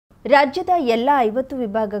ರಾಜ್ಯದ ಎಲ್ಲ 50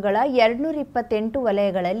 ವಿಭಾಗಗಳ 228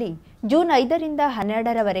 ವಲಯಗಳಲ್ಲಿ ಜೂನ್ 5 ರಿಂದ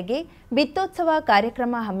 12 ರವರೆಗೆ ಬಿತ್ತೋತ್ಸವ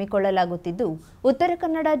ಕಾರ್ಯಕ್ರಮ ಹಮ್ಮಿಕೊಳ್ಳಲಾಗುತ್ತಿದ್ದು, ಉತ್ತರ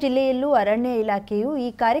ಕನ್ನಡ ಜಿಲ್ಲೆಯಲ್ಲೂ ಅರಣ್ಯ ಇಲಾಖೆಯು ಈ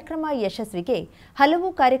ಕಾರ್ಯಕ್ರಮ ಯಶಸ್ವಿಗೆ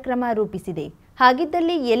ಹಲವು ಕಾರ್ಯಕ್ರಮ ರೂಪಿಸಿದೆ.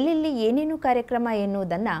 ಹಾಗಿದ್ದಲ್ಲಿ ಎಲ್ಲೆಲ್ಲಿ ಏನೇನು ಕಾರ್ಯಕ್ರಮ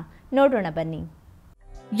ಎನ್ನುವುದನ್ನು ನೋಡೋಣ ಬನ್ನಿ.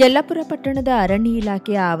 ಯಲ್ಲಾಪುರ ಪಟ್ಟಣದ ಅರಣ್ಯ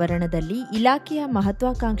ಇಲಾಖೆಯ ಆವರಣದಲ್ಲಿ ಇಲಾಖೆಯ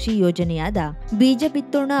ಮಹತ್ವಾಕಾಂಕ್ಷಿ ಯೋಜನೆಯಾದ ಬೀಜ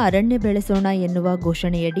ಬಿತ್ತೋಣ ಅರಣ್ಯ ಬೆಳೆಸೋಣ ಎನ್ನುವ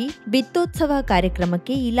ಘೋಷಣೆಯಡಿ ಬಿತ್ತೋತ್ಸವ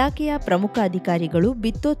ಕಾರ್ಯಕ್ರಮಕ್ಕೆ ಇಲಾಖೆಯ ಪ್ರಮುಖ ಅಧಿಕಾರಿಗಳು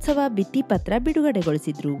ಬಿತ್ತೋತ್ಸವ ಭಿತ್ತಿಪತ್ರ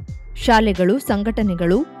ಬಿಡುಗಡೆಗೊಳಿಸಿದರು. ಶಾಲೆಗಳು,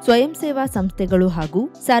 ಸಂಘಟನೆಗಳು, ಸ್ವಯಂ ಸೇವಾ ಸಂಸ್ಥೆಗಳು ಹಾಗೂ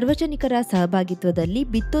ಸಾರ್ವಜನಿಕರ ಸಹಭಾಗಿತ್ವದಲ್ಲಿ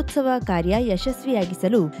ಬಿತ್ತೋತ್ಸವ ಕಾರ್ಯ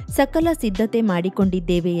ಯಶಸ್ವಿಯಾಗಿಸಲು ಸಕಲ ಸಿದ್ಧತೆ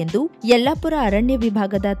ಮಾಡಿಕೊಂಡಿದ್ದೇವೆ ಎಂದು ಯಲ್ಲಾಪುರ ಅರಣ್ಯ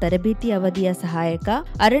ವಿಭಾಗದ ತರಬೇತಿ ಅವಧಿಯ ಸಹಾಯಕ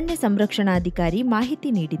ಅರಣ್ಯ ಸಂರಕ್ಷಣಾಧಿಕಾರಿ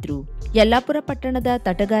ಮಾಹಿತಿ ನೀಡಿದರು. ಯಲ್ಲಾಪುರ ಪಟ್ಟಣದ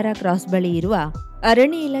ತಟಗಾರ ಕ್ರಾಸ್ ಬಳಿ ಇರುವ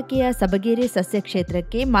ಅರಣ್ಯ ಇಲಾಖೆಯ ಸಬಗೇರೆ ಸಸ್ಯ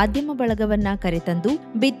ಕ್ಷೇತ್ರಕ್ಕೆ ಮಾಧ್ಯಮ ಬಳಗವನ್ನ ಕರೆತಂದು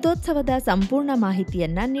ಬಿತ್ತೋತ್ಸವದ ಸಂಪೂರ್ಣ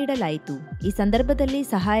ಮಾಹಿತಿಯನ್ನ ನೀಡಲಾಯಿತು. ಈ ಸಂದರ್ಭದಲ್ಲಿ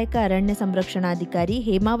ಸಹಾಯಕ ಅರಣ್ಯ ಸಂರಕ್ಷಣಾಧಿಕಾರಿ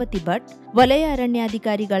ಹೇಮಾವತಿ ಭಟ್, ವಲಯ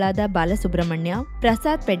ಅರಣ್ಯಾಧಿಕಾರಿಗಳಾದ ಬಾಲಸುಬ್ರಹ್ಮಣ್ಯ,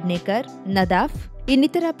 ಪ್ರಸಾದ್ ಪೆಡ್ನೇಕರ್, ನದಾಫ್,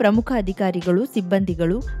 ಇನ್ನಿತರ ಪ್ರಮುಖ ಅಧಿಕಾರಿಗಳು,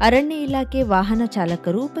 ಸಿಬ್ಬಂದಿಗಳು, ಅರಣ್ಯ ಇಲಾಖೆ ವಾಹನ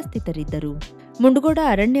ಚಾಲಕರು ಉಪಸ್ಥಿತರಿದ್ದರು. ಮುಂಡಗೋಡ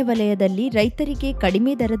ಅರಣ್ಯ ವಲಯದಲ್ಲಿ ರೈತರಿಗೆ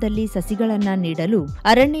ಕಡಿಮೆ ದರದಲ್ಲಿ ಸಸಿಗಳನ್ನು ನೀಡಲು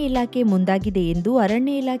ಅರಣ್ಯ ಇಲಾಖೆ ಮುಂದಾಗಿದೆ ಎಂದು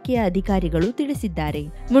ಅರಣ್ಯ ಇಲಾಖೆಯ ಅಧಿಕಾರಿಗಳು ತಿಳಿಸಿದ್ದಾರೆ.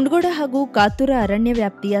 ಮುಂಡಗೋಡ ಹಾಗೂ ಕಾತೂರ ಅರಣ್ಯ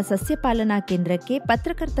ವ್ಯಾಪ್ತಿಯ ಸಸ್ಯ ಪಾಲನಾ ಕೇಂದ್ರಕ್ಕೆ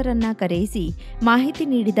ಪತ್ರಕರ್ತರನ್ನ ಕರೆಯಿಸಿ ಮಾಹಿತಿ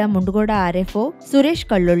ನೀಡಿದ ಮುಂಡಗೋಡ ಆರ್ಎಫ್ಒ ಸುರೇಶ್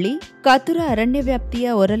ಕಳ್ಳೊಳ್ಳಿ, ಕಾತೂರ ಅರಣ್ಯ ವ್ಯಾಪ್ತಿಯ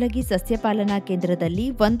ಒರಲಗಿ ಸಸ್ಯ ಪಾಲನಾ ಕೇಂದ್ರದಲ್ಲಿ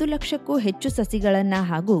 1 ಲಕ್ಷಕ್ಕೂ ಹೆಚ್ಚು ಸಸಿಗಳನ್ನ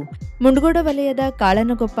ಹಾಗೂ ಮುಂಡಗೋಡ ವಲಯದ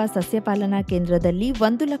ಕಾಳನಗೊಪ್ಪ ಸಸ್ಯ ಪಾಲನಾ ಕೇಂದ್ರದಲ್ಲಿ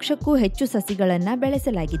 1 ಲಕ್ಷಕ್ಕೂ ಹೆಚ್ಚು ಸಸಿಗಳನ್ನ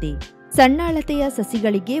ಬೆಳೆಸಲಾಗಿದೆ. ಸಣ್ಣ ಅಳತೆಯ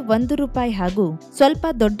ಸಸಿಗಳಿಗೆ ₹1 ಹಾಗೂ ಸ್ವಲ್ಪ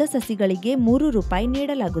ದೊಡ್ಡ ಸಸಿಗಳಿಗೆ ₹3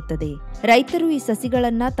 ನೀಡಲಾಗುತ್ತದೆ. ರೈತರು ಈ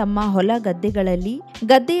ಸಸಿಗಳನ್ನ ತಮ್ಮ ಹೊಲ ಗದ್ದೆಗಳಲ್ಲಿ,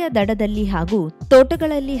 ಗದ್ದೆಯ ದಡದಲ್ಲಿ ಹಾಗೂ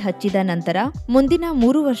ತೋಟಗಳಲ್ಲಿ ಹಚ್ಚಿದ ನಂತರ ಮುಂದಿನ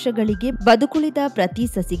 3 ವರ್ಷಗಳಿಗೆ ಬದುಕುಳಿದ ಪ್ರತಿ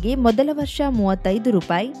ಸಸಿಗೆ ಮೊದಲ ವರ್ಷ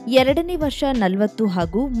 ₹35, ಎರಡನೇ ವರ್ಷ ₹40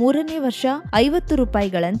 ಹಾಗೂ ಮೂರನೇ ವರ್ಷ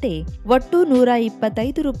 ₹50ಗಳಂತೆ ಒಟ್ಟು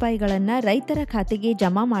 ₹125ಗಳನ್ನ ರೈತರ ಖಾತೆಗೆ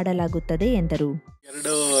ಜಮಾ ಮಾಡಲಾಗುತ್ತದೆ ಎಂದರು.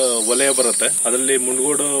 2 ವಲಯ ಬರುತ್ತೆ. ಅದರಲ್ಲಿ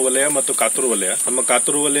ಮುಂಡಗೋಡ ವಲಯ ಮತ್ತು ಕಾತೂರು ವಲಯ. ನಮ್ಮ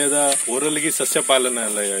ಕಾತೂರು ವಲಯದ ಓರಲ್ಗಿ ಸಸ್ಯ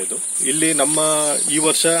ಪಾಲನಾಲಯ ಇದು. ಇಲ್ಲಿ ಈ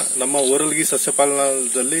ವರ್ಷ ನಮ್ಮ ಓರಲ್ಗಿ ಸಸ್ಯ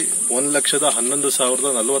ಪಾಲನಾಲಯದಲ್ಲಿ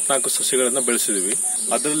 1,11,044 ಸಸಿಗಳನ್ನ ಬೆಳೆಸಿದೀವಿ.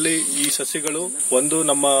 ಅದರಲ್ಲಿ ಈ ಸಸಿಗಳು ಒಂದು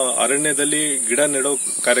ನಮ್ಮ ಅರಣ್ಯದಲ್ಲಿ ಗಿಡ ನೆಡೋ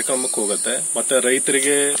ಕಾರ್ಯಕ್ರಮಕ್ಕೆ ಹೋಗುತ್ತೆ. ಮತ್ತೆ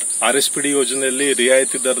ರೈತರಿಗೆ RSPD ಯೋಜನೆಯಲ್ಲಿ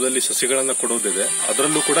ರಿಯಾಯಿತಿ ದರದಲ್ಲಿ ಸಸಿಗಳನ್ನ ಕೊಡೋದಿದೆ.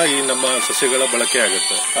 ಅದರಲ್ಲೂ ಕೂಡ ಈ ನಮ್ಮ ಸಸಿಗಳ ಬಳಕೆ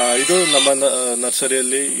ಆಗುತ್ತೆ. ಇದು ನಮ್ಮ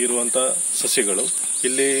ನರ್ಸರಿಯಲ್ಲಿ ಇರುವಂತಹ ಸಸಿಗಳು.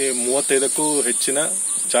 ಇಲ್ಲಿ 35ಕ್ಕೂ ಹೆಚ್ಚಿನ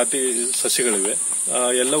ಜಾತಿ ಸಸಿಗಳಿವೆ.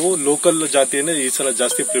 ಎಲ್ಲವೂ ಲೋಕಲ್ ಜಾತಿಯನ್ನೇ ಈ ಸಲ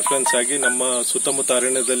ಜಾಸ್ತಿ ಪ್ರಿಫರೆನ್ಸ್ ಆಗಿ ನಮ್ಮ ಸುತ್ತಮುತ್ತ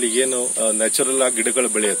ಅರಣ್ಯದಲ್ಲಿ ಏನು ನ್ಯಾಚುರಲ್ ಆಗಿ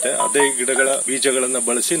ಗಿಡಗಳು ಬೆಳೆಯುತ್ತೆ ಅದೇ ಗಿಡಗಳ ಬೀಜಗಳನ್ನ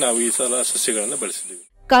ಬಳಸಿ ನಾವು ಈ ಸಲ ಸಸಿಗಳನ್ನ ಬೆಳೆಸಿದ್ದೀವಿ.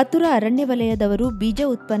 ಕಾತೂರ ಅರಣ್ಯ ವಲಯದವರು ಬೀಜ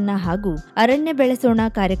ಉತ್ಪನ್ನ ಹಾಗೂ ಅರಣ್ಯ ಬೆಳೆಸೋಣ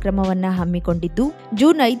ಕಾರ್ಯಕ್ರಮವನ್ನ ಹಮ್ಮಿಕೊಂಡಿದ್ದು,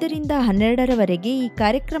 ಜೂನ್ 5 ರಿಂದ 12 ರವರೆಗೆ ಈ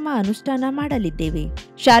ಕಾರ್ಯಕ್ರಮ ಅನುಷ್ಠಾನ ಮಾಡಲಿದ್ದೇವೆ.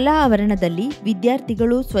 ಶಾಲಾ ಆವರಣದಲ್ಲಿ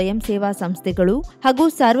ವಿದ್ಯಾರ್ಥಿಗಳು, ಸ್ವಯಂ ಸೇವಾ ಸಂಸ್ಥೆಗಳು ಹಾಗೂ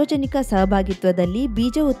ಸಾರ್ವಜನಿಕ ಸಹಭಾಗಿತ್ವದಲ್ಲಿ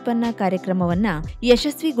ಬೀಜ ಉತ್ಪನ್ನ ಕಾರ್ಯಕ್ರಮವನ್ನ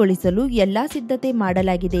ಯಶಸ್ವಿಗೊಳಿಸಲು ಎಲ್ಲಾ ಸಿದ್ಧತೆ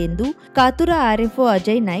ಮಾಡಲಾಗಿದೆ ಎಂದು ಕಾತೂರ ಆರ್ಎಫ್ಒ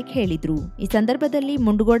ಅಜಯ್ ನಾಯ್ಕ್ ಹೇಳಿದರು. ಈ ಸಂದರ್ಭದಲ್ಲಿ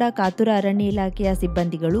ಮುಂಡಗೋಡ ಕಾತೂರ ಅರಣ್ಯ ಇಲಾಖೆಯ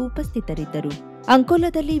ಸಿಬ್ಬಂದಿಗಳು ಉಪಸ್ಥಿತರಿದ್ದರು.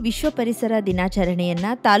 ಅಂಕೋಲದಲ್ಲಿ ವಿಶ್ವ ಪರಿಸರ ದಿನಾಚರಣೆಯನ್ನ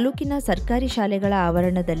ತಾಲೂಕಿನ ಸರ್ಕಾರಿ ಶಾಲೆಗಳ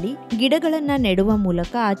ಆವರಣದಲ್ಲಿ ಗಿಡಗಳನ್ನ ನೆಡುವ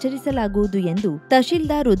ಮೂಲಕ ಆಚರಿಸಲಾಗುವುದು ಎಂದು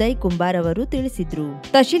ತಹಶೀಲ್ದಾರ್ ಉದಯ್ ಕುಂಬಾರ್ ಅವರು ತಿಳಿಸಿದರು.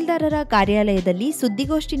 ತಹಶೀಲ್ದಾರರ ಕಾರ್ಯಾಲಯದಲ್ಲಿ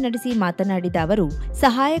ಸುದ್ದಿಗೋಷ್ಠಿ ನಡೆಸಿ ಮಾತನಾಡಿದ ಅವರು,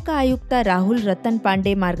 ಸಹಾಯಕ ಆಯುಕ್ತ ರಾಹುಲ್ ರತನ್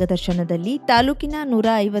ಪಾಂಡೆ ಮಾರ್ಗದರ್ಶನದಲ್ಲಿ ತಾಲೂಕಿನ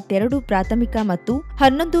 152 ಪ್ರಾಥಮಿಕ ಮತ್ತು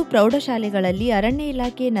 11 ಪ್ರೌಢಶಾಲೆಗಳಲ್ಲಿ ಅರಣ್ಯ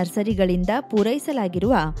ಇಲಾಖೆ ನರ್ಸರಿಗಳಿಂದ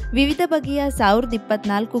ಪೂರೈಸಲಾಗಿರುವ ವಿವಿಧ ಬಗೆಯ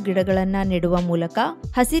 1024 ಗಿಡಗಳನ್ನ ನೆಡುವ ಮೂಲಕ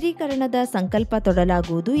ಹಸಿರೀಕರಣದ ಸಂಕಲ್ಪ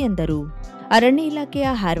ತೊಡಲಾಗುವುದು ಎಂದರು. ಅರಣ್ಯ ಇಲಾಖೆಯ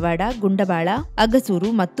ಹಾರವಾಡ, ಗುಂಡಬಾಳ, ಅಗಸೂರು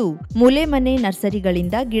ಮತ್ತು ಮೂಲೆಮನೆ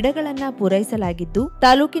ನರ್ಸರಿಗಳಿಂದ ಗಿಡಗಳನ್ನು ಪೂರೈಸಲಾಗಿದ್ದು,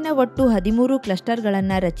 ತಾಲೂಕಿನ ಒಟ್ಟು 13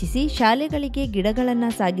 ಕ್ಲಸ್ಟರ್ಗಳನ್ನು ರಚಿಸಿ ಶಾಲೆಗಳಿಗೆ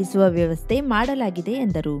ಗಿಡಗಳನ್ನು ಸಾಗಿಸುವ ವ್ಯವಸ್ಥೆ ಮಾಡಲಾಗಿದೆ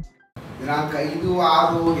ಎಂದರು. ದಿನಾಂಕ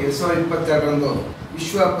 5/6/2022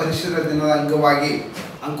 ವಿಶ್ವ ಪರಿಸರ ದಿನದ ಅಂಗವಾಗಿ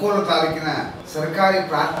ಅಂಕೋಲ ತಾಲೂಕಿನ ಸರ್ಕಾರಿ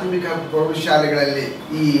ಪ್ರಾಥಮಿಕ ಪ್ರೌಢಶಾಲೆಗಳಲ್ಲಿ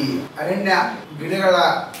ಈ ಅರಣ್ಯ ಗಿಡಗಳ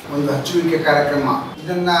ಒಂದು ಹಚ್ಚುವಿಕೆ ಕಾರ್ಯಕ್ರಮ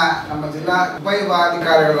ಇದನ್ನ ನಮ್ಮ ಜಿಲ್ಲಾ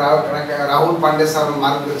ಉಪವಿಭಾಗಾಧಿಕಾರಿಗಳ ರಾಹುಲ್ ಪಾಂಡೆ ಸಾರ್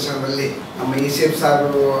ಮಾರ್ಗದರ್ಶನದಲ್ಲಿ ನಮ್ಮ ECF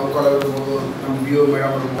ಸಾರ್ಗಳು, ಅಂಕೋಲ ಇರ್ಬೋದು, ನಮ್ಮ BO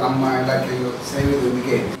ಮೇಡಮ್ ಅವರು, ನಮ್ಮ ಇಲಾಖೆಯ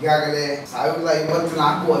ಸೈನ್ಯದೊಂದಿಗೆ ಈಗಾಗಲೇ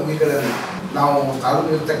 1054 ಅಂಗಿಗಳನ್ನು ನಾವು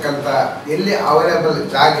ತಾಲೂಕಿರ್ತಕ್ಕಂಥ ಎಲ್ಲಿ ಅವೈಲೇಬಲ್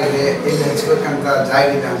ಜಾಗ ಇದೆ, ಎಲ್ಲಿ ಹಚ್ಚಬೇಕಂತ ಜಾಗ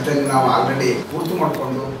ಇದೆ ಅಂತಲ್ಲಿ ನಾವು ಆಲ್ರೆಡಿ ಗುರುತು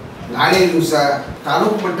ಮಾಡಿಕೊಂಡು ನಾಳೆ ದಿವಸ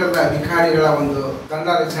ತಾಲೂಕು ಮಟ್ಟದ ಅಧಿಕಾರಿಗಳ ಒಂದು ತಂಡ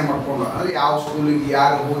ರಚನೆ ಮಾಡಿಕೊಂಡು, ಅಂದರೆ ಯಾವ ಸ್ಕೂಲಿಗೆ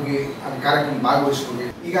ಯಾರು ಹೋಗಿ ಅದು ಕಾರ್ಯಕ್ರಮ ಭಾಗವಹಿಸ್ಕೊಂಡು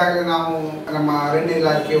ಈ ಈಗಾಗಲೇ ನಾವು ನಮ್ಮ ಅರಣ್ಯ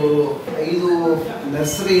ಇಲಾಖೆಯವರು 5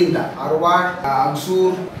 ನರ್ಸರಿಯಿಂದ ಅರವಾಡ್,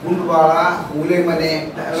 ಅಗಸೂರ್, ಗುಂಡ್ವಾಳ, ಮೂಲೆಮನೆ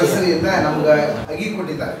ನರ್ಸರಿಯಿಂದ ನಮ್ಗೆ ಅಗಿ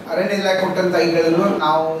ಕೊಟ್ಟಿದ್ದಾರೆ. ಅರಣ್ಯ ಇಲಾಖೆ ಕೊಟ್ಟಂತ ಅಗಿಗಳನ್ನು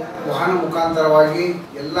ನಾವು ವಾಹನ ಮುಖಾಂತರವಾಗಿ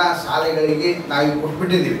ಎಲ್ಲಾ ಶಾಲೆಗಳಿಗೆ ನಾವು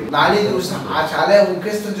ಕೊಟ್ಬಿಟ್ಟಿದ್ದೀವಿ. ನಾಳೆ ದಿವಸ ಆ ಶಾಲೆಯ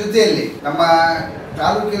ಮುಖ್ಯಸ್ಥರ ಜೊತೆಯಲ್ಲಿ ನಮ್ಮ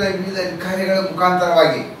ತಾಲೂಕಿನ ವಿವಿಧ ಅಧಿಕಾರಿಗಳ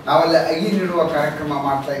ಮುಖಾಂತರವಾಗಿ ನಾವಲ್ಲಿ ಅಗಿ ನೀಡುವ ಕಾರ್ಯಕ್ರಮ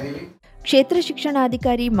ಮಾಡ್ತಾ ಇದ್ದೀವಿ. ಕ್ಷೇತ್ರ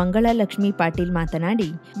ಶಿಕ್ಷಣಾಧಿಕಾರಿ ಮಂಗಳಾ ಲಕ್ಷ್ಮೀ ಪಾಟೀಲ್ ಮಾತನಾಡಿ,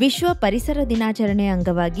 ವಿಶ್ವ ಪರಿಸರ ದಿನಾಚರಣೆ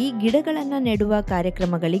ಅಂಗವಾಗಿ ಗಿಡಗಳನ್ನು ನೆಡುವ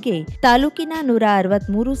ಕಾರ್ಯಕ್ರಮಗಳಿಗೆ ತಾಲೂಕಿನ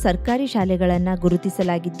 163 ಸರ್ಕಾರಿ ಶಾಲೆಗಳನ್ನು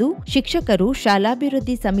ಗುರುತಿಸಲಾಗಿದ್ದು, ಶಿಕ್ಷಕರು,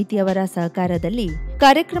 ಶಾಲಾಭಿವೃದ್ಧಿ ಸಮಿತಿಯವರ ಸಹಕಾರದಲ್ಲಿ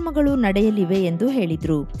ಕಾರ್ಯಕ್ರಮಗಳು ನಡೆಯಲಿವೆ ಎಂದು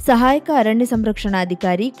ಹೇಳಿದರು. ಸಹಾಯಕ ಅರಣ್ಯ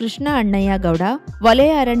ಸಂರಕ್ಷಣಾಧಿಕಾರಿ ಕೃಷ್ಣ ಅಣ್ಣಯ್ಯ ಗೌಡ,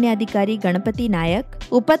 ವಲಯ ಅರಣ್ಯಾಧಿಕಾರಿ ಗಣಪತಿ ನಾಯಕ್,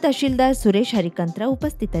 ಉಪ ತಹಶೀಲ್ದಾರ್ ಸುರೇಶ್ ಹರಿಕಂತ್ರ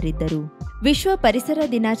ಉಪಸ್ಥಿತರಿದ್ದರು. ವಿಶ್ವ ಪರಿಸರ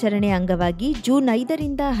ದಿನಾಚರಣೆ ಅಂಗವಾಗಿ ಜೂನ್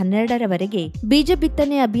 5ರಿಂದ 12ರವರೆಗೆ ಬೀಜ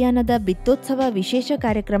ಬಿತ್ತನೆ ಅಭಿಯಾನದ ಬಿತ್ತೋತ್ಸವ ವಿಶೇಷ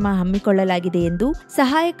ಕಾರ್ಯಕ್ರಮ ಹಮ್ಮಿಕೊಳ್ಳಲಾಗಿದೆ ಎಂದು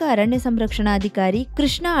ಸಹಾಯಕ ಅರಣ್ಯ ಸಂರಕ್ಷಣಾಧಿಕಾರಿ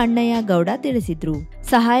ಕೃಷ್ಣ ಅಣ್ಣಯ್ಯ ಗೌಡ ತಿಳಿಸಿದರು.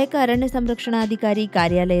 ಸಹಾಯಕ ಅರಣ್ಯ ಸಂರಕ್ಷಣಾಧಿಕಾರಿ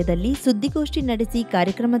ಕಾರ್ಯಾಲಯದಲ್ಲಿ ಸುದ್ದಿಗೋಷ್ಠಿ ನಡೆಸಿ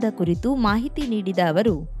ಕಾರ್ಯಕ್ರಮದ ಕುರಿತು ಮಾಹಿತಿ ನೀಡಿದ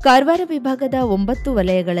ಅವರು, ಕಾರವಾರ ವಿಭಾಗದ 9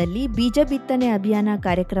 ವಲಯಗಳಲ್ಲಿ ಬೀಜ ಬಿತ್ತನೆ ಅಭಿಯಾನ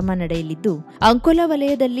ಕಾರ್ಯಕ್ರಮ ನಡೆಯಲಿದ್ದು, ಅಂಕೋಲಾ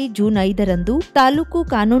ವಲಯದಲ್ಲಿ ಜೂನ್ 5ರಂದು ತಾಲೂಕು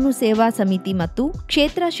ಕಾನೂನು ಸೇವಾ ಸಮಿತಿ ಮತ್ತು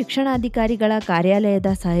ಕ್ಷೇತ್ರ ಶಿಕ್ಷಣಾಧಿಕಾರಿಗಳ ಕಾರ್ಯಾಲಯದ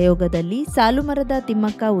ಸಹಯೋಗದಲ್ಲಿ ಸಾಲುಮರದ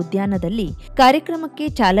ತಿಮ್ಮಕ್ಕ ಉದ್ಯಾನದಲ್ಲಿ ಕಾರ್ಯಕ್ರಮಕ್ಕೆ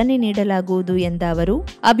ಚಾಲನೆ ನೀಡಲಾಗುವುದು ಎಂದ ಅವರು,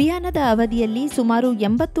 ಅಭಿಯಾನದ ಅವಧಿಯಲ್ಲಿ ಸುಮಾರು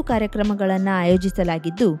 80 ಕಾರ್ಯಕ್ರಮಗಳನ್ನು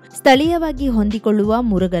ಆಯೋಜಿಸಲಾಗಿದ್ದು, ಸ್ಥಳೀಯವಾಗಿ ಹೊಂದಿಕೊಳ್ಳುವ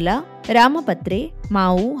ಮುರುಗಲ, ರಾಮಪತ್ರೆ,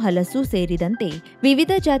 ಮಾವು, ಹಲಸು ಸೇರಿದಂತೆ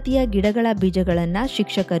ವಿವಿಧ ಜಾತಿಯ ಗಿಡಗಳ ಬೀಜಗಳನ್ನು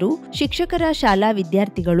ಶಿಕ್ಷಕರು, ಶಿಕ್ಷಕರ ಶಾಲಾ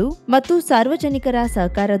ವಿದ್ಯಾರ್ಥಿಗಳು ಮತ್ತು ಸಾರ್ವಜನಿಕರ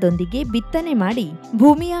ಸಹಕಾರದೊಂದಿಗೆ ಬಿತ್ತನೆ ಮಾಡಿ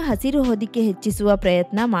ಭೂಮಿಯ ಹಸಿರು ಹೊದಿಕೆ ಹೆಚ್ಚಿಸುವ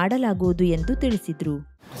ಪ್ರಯತ್ನ ಮಾಡಲಾಗುವುದು ಎಂದು ತಿಳಿಸಿದರು.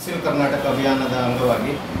 ಹಸಿರು ಕರ್ನಾಟಕ ಅಭಿಯಾನದ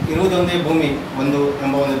ಅಂಗವಾಗಿ ಇರುವುದೊಂದೇ ಭೂಮಿ ಒಂದು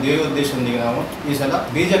ಎಂಬ ಒಂದು ಧ್ಯೇಯೋದ್ದೇಶದೊಂದಿಗೆ ನಾವು ಈ ಸಲ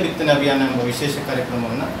ಬೀಜ ಬಿತ್ತನೆ ಅಭಿಯಾನ ಎಂಬ ವಿಶೇಷ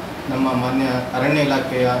ಕಾರ್ಯಕ್ರಮವನ್ನು ನಮ್ಮ ಮಾನ್ಯ ಅರಣ್ಯ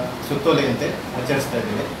ಇಲಾಖೆಯ ಸುತ್ತೋಲೆಯಂತೆ ಆಚರಿಸ್ತಾ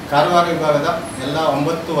ಇದ್ದೇವೆ. ಕಾರವಾರ ವಿಭಾಗದ ಎಲ್ಲ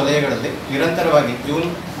 9 ವಲಯಗಳಲ್ಲಿ ನಿರಂತರವಾಗಿ ಜೂನ್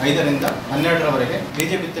 5ರಿಂದ 12ರವರೆಗೆ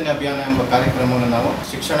ಬೀಜ ಬಿತ್ತನೆ ಅಭಿಯಾನ ಎಂಬ ಕಾರ್ಯಕ್ರಮವನ್ನು ನಾವು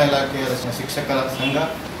ಶಿಕ್ಷಣ ಇಲಾಖೆಯ ಶಿಕ್ಷಕರ ಸಂಘ,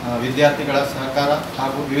 ವಿದ್ಯಾರ್ಥಿಗಳ ಸಹಕಾರ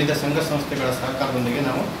ಹಾಗೂ ವಿವಿಧ ಸಂಘ ಸಂಸ್ಥೆಗಳ ಸಹಕಾರದೊಂದಿಗೆ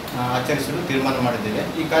ನಾವು ಆಚರಿಸಲು ತೀರ್ಮಾನ ಮಾಡಿದ್ದೇವೆ.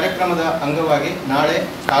 ಈ ಕಾರ್ಯಕ್ರಮದ ಅಂಗವಾಗಿ ನಾಳೆ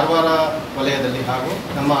ಕಾರವಾರ ವಲಯದಲ್ಲಿ ಹಾಗೂ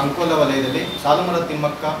ನಮ್ಮ ಅಂಕೋಲಾ ವಲಯದಲ್ಲಿ ಸಾಲುಮರ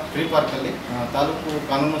ತಿಮ್ಮಕ್ಕ ಟ್ರೀ ಪಾರ್ಕಲ್ಲಿ ತಾಲೂಕು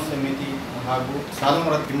ಕಾನೂನು ಸಮಿತಿ ಹಾಗೂ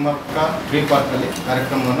ಸಾಲುಮರ ತಿಮ್ಮಕ್ಕ ಟ್ರೀ ಪಾರ್ಕಲ್ಲಿ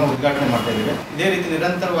ಕಾರ್ಯಕ್ರಮವನ್ನು ಉದ್ಘಾಟನೆ ಮಾಡ್ತಾ ಇದ್ದೇವೆ. ಇದೇ ರೀತಿ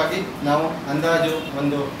ನಿರಂತರವಾಗಿ ನಾವು ಅಂದಾಜು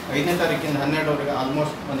ಒಂದು 5ನೇ ತಾರೀಕಿಂದ 12ರವರೆಗೆ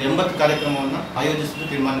ಆಲ್ಮೋಸ್ಟ್ ಒಂದು 80 ಕಾರ್ಯಕ್ರಮವನ್ನು ಆಯೋಜಿಸಲು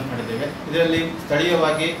ತೀರ್ಮಾನ ಮಾಡಿದ್ದೇವೆ. ಇದರಲ್ಲಿ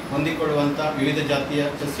ಸ್ಥಳೀಯವಾಗಿ ಹೊಂದಿಕೊಳ್ಳುವಂತಹ ವಿವಿಧ ಜಾತಿಯ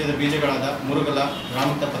ಸಸ್ಯದ ಬೀಜಗಳಾದ ಮುರುಗಲ,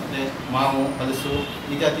 ರಾಮಪತ್ರೆ, ಮಾವು, ಹಲಸು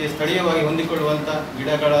ಈ ಜಾತಿಯ ಸ್ಥಳೀಯವಾಗಿ ಹೊಂದಿಕೊಳ್ಳುವಂತಹ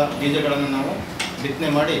ಗಿಡಗಳ ಬೀಜಗಳನ್ನು ನಾವು ಬಿತ್ತನೆ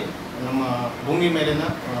ಮಾಡಿ ನಮ್ಮ ಭೂಮಿ ಮೇಲಿನ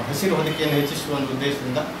ಹಸಿರು ಹೊದಿಕೆಯನ್ನು ಹೆಚ್ಚಿಸುವ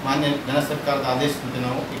ಉದ್ದೇಶದಿಂದ ಮಾನ್ಯ ಜನ ಸರ್ಕಾರದ ಆದೇಶದಂತೆ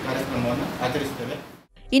ನಾವು ಈ ಕಾರ್ಯಕ್ರಮವನ್ನು ಆಚರಿಸುತ್ತೇವೆ.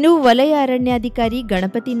 ಇನ್ನು ವಲಯ ಅರಣ್ಯಾಧಿಕಾರಿ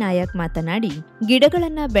ಗಣಪತಿ ನಾಯಕ್ ಮಾತನಾಡಿ,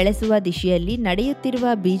 ಗಿಡಗಳನ್ನು ಬೆಳೆಸುವ ದಿಶೆಯಲ್ಲಿ ನಡೆಯುತ್ತಿರುವ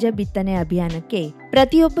ಬೀಜ ಬಿತ್ತನೆ ಅಭಿಯಾನಕ್ಕೆ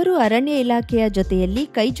ಪ್ರತಿಯೊಬ್ಬರೂ ಅರಣ್ಯ ಇಲಾಖೆಯ ಜೊತೆಯಲ್ಲಿ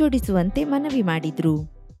ಕೈಜೋಡಿಸುವಂತೆ ಮನವಿ ಮಾಡಿದರು.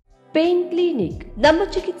 ಪೇನ್ ಕ್ಲಿನಿಕ್ ನಮ್ಮ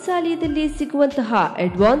ಚಿಕಿತ್ಸಾಲಯದಲ್ಲಿ ಸಿಗುವಂತಹ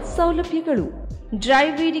ಅಡ್ವಾನ್ಸ್ ಸೌಲಭ್ಯಗಳು: dry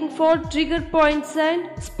needling for trigger points and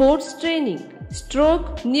sports training, stroke,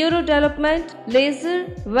 neurodevelopment, laser,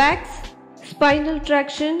 wax, spinal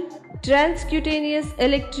traction, transcutaneous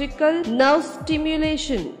electrical nerve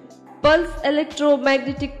stimulation, pulse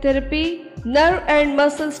electromagnetic therapy, nerve and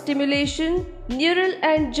muscle stimulation, neural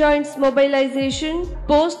and joints mobilization,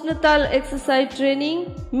 postnatal exercise training,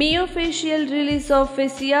 myofascial release of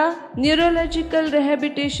fascia, neurological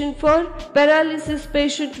rehabilitation for paralysis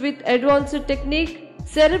patient with advanced technique,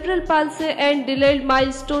 cerebral palsy and delayed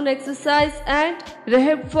milestone exercise and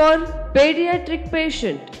rehab for pediatric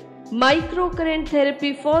patient, microcurrent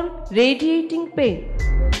therapy for radiating pain.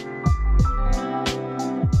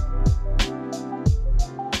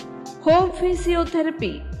 Home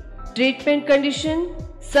physiotherapy, treatment condition,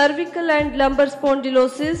 cervical and lumbar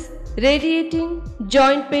spondylosis, radiating,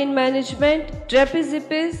 joint pain management,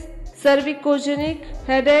 trapeziepis, cervicogenic,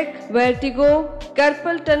 headache, vertigo,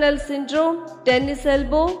 carpal tunnel syndrome, tennis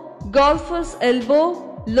elbow, golfer's elbow,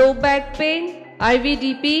 low back pain,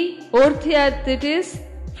 IVDP, orthoarthritis,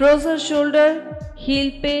 frozen shoulder, heel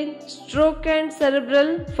pain, stroke and cerebral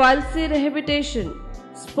palsy rehabilitation,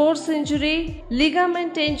 sports injury,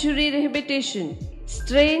 ligament injury rehabilitation,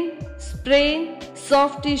 strain, sprain,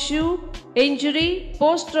 soft tissue injury,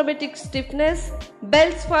 post-traumatic stiffness,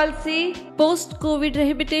 Bell's palsy, post-COVID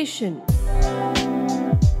rehabilitation.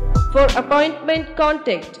 For appointment,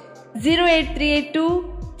 contact 08382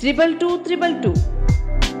 22222.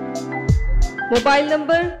 Mobile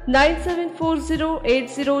number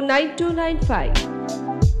 9740809295.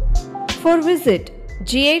 For visit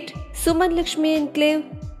G8 Suman Lakshmi Enclave,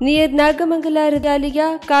 near Nagamangala Hrudayalaya,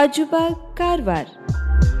 Kajubag, Karwar.